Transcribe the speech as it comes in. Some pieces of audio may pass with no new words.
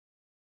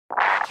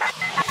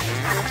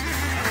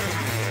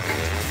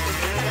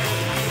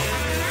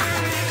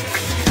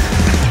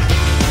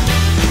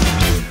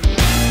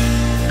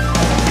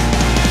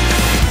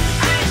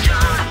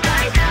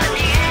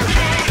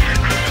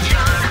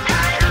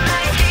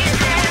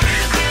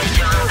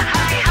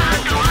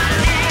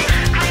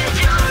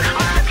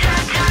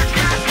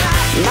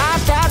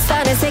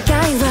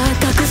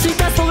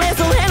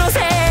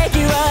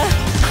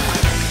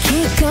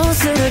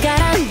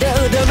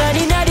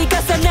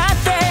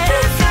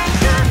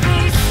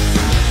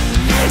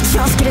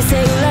好きでセ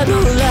ーラール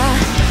ーラ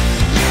ー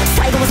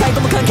最後も最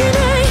後も関係ない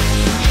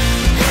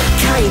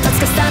間一髪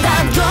かスタンダ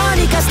ーど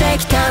うにかして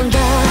きたんだ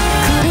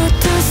狂っ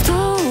たスト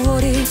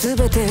ーリー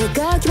全て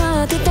が決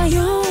まってた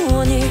よ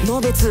うにの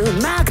べつ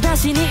幕な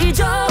しに異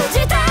常事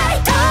態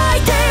大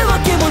抵わ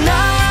けもな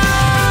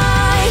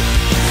い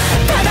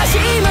正し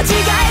い間違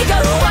いが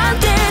不安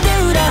定で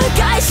裏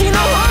返しの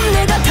本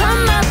音が溜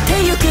まっ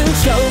てゆく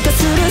消化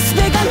する術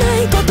がな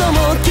いこと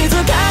も気づ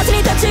かずに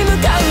立ち向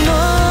かう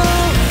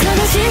の悲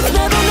しく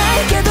などな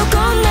いけど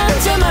こんなん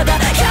じゃまだ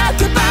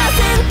 100% わ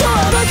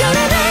か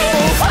らない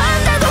もうファ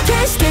ンなど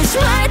消してし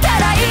まえた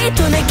らいい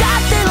と願っ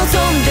て望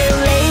んで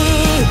る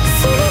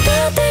そのカ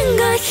ーテン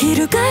が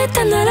翻っ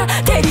たなら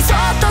手にそっ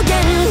と現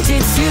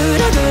実揺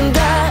らぐん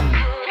だ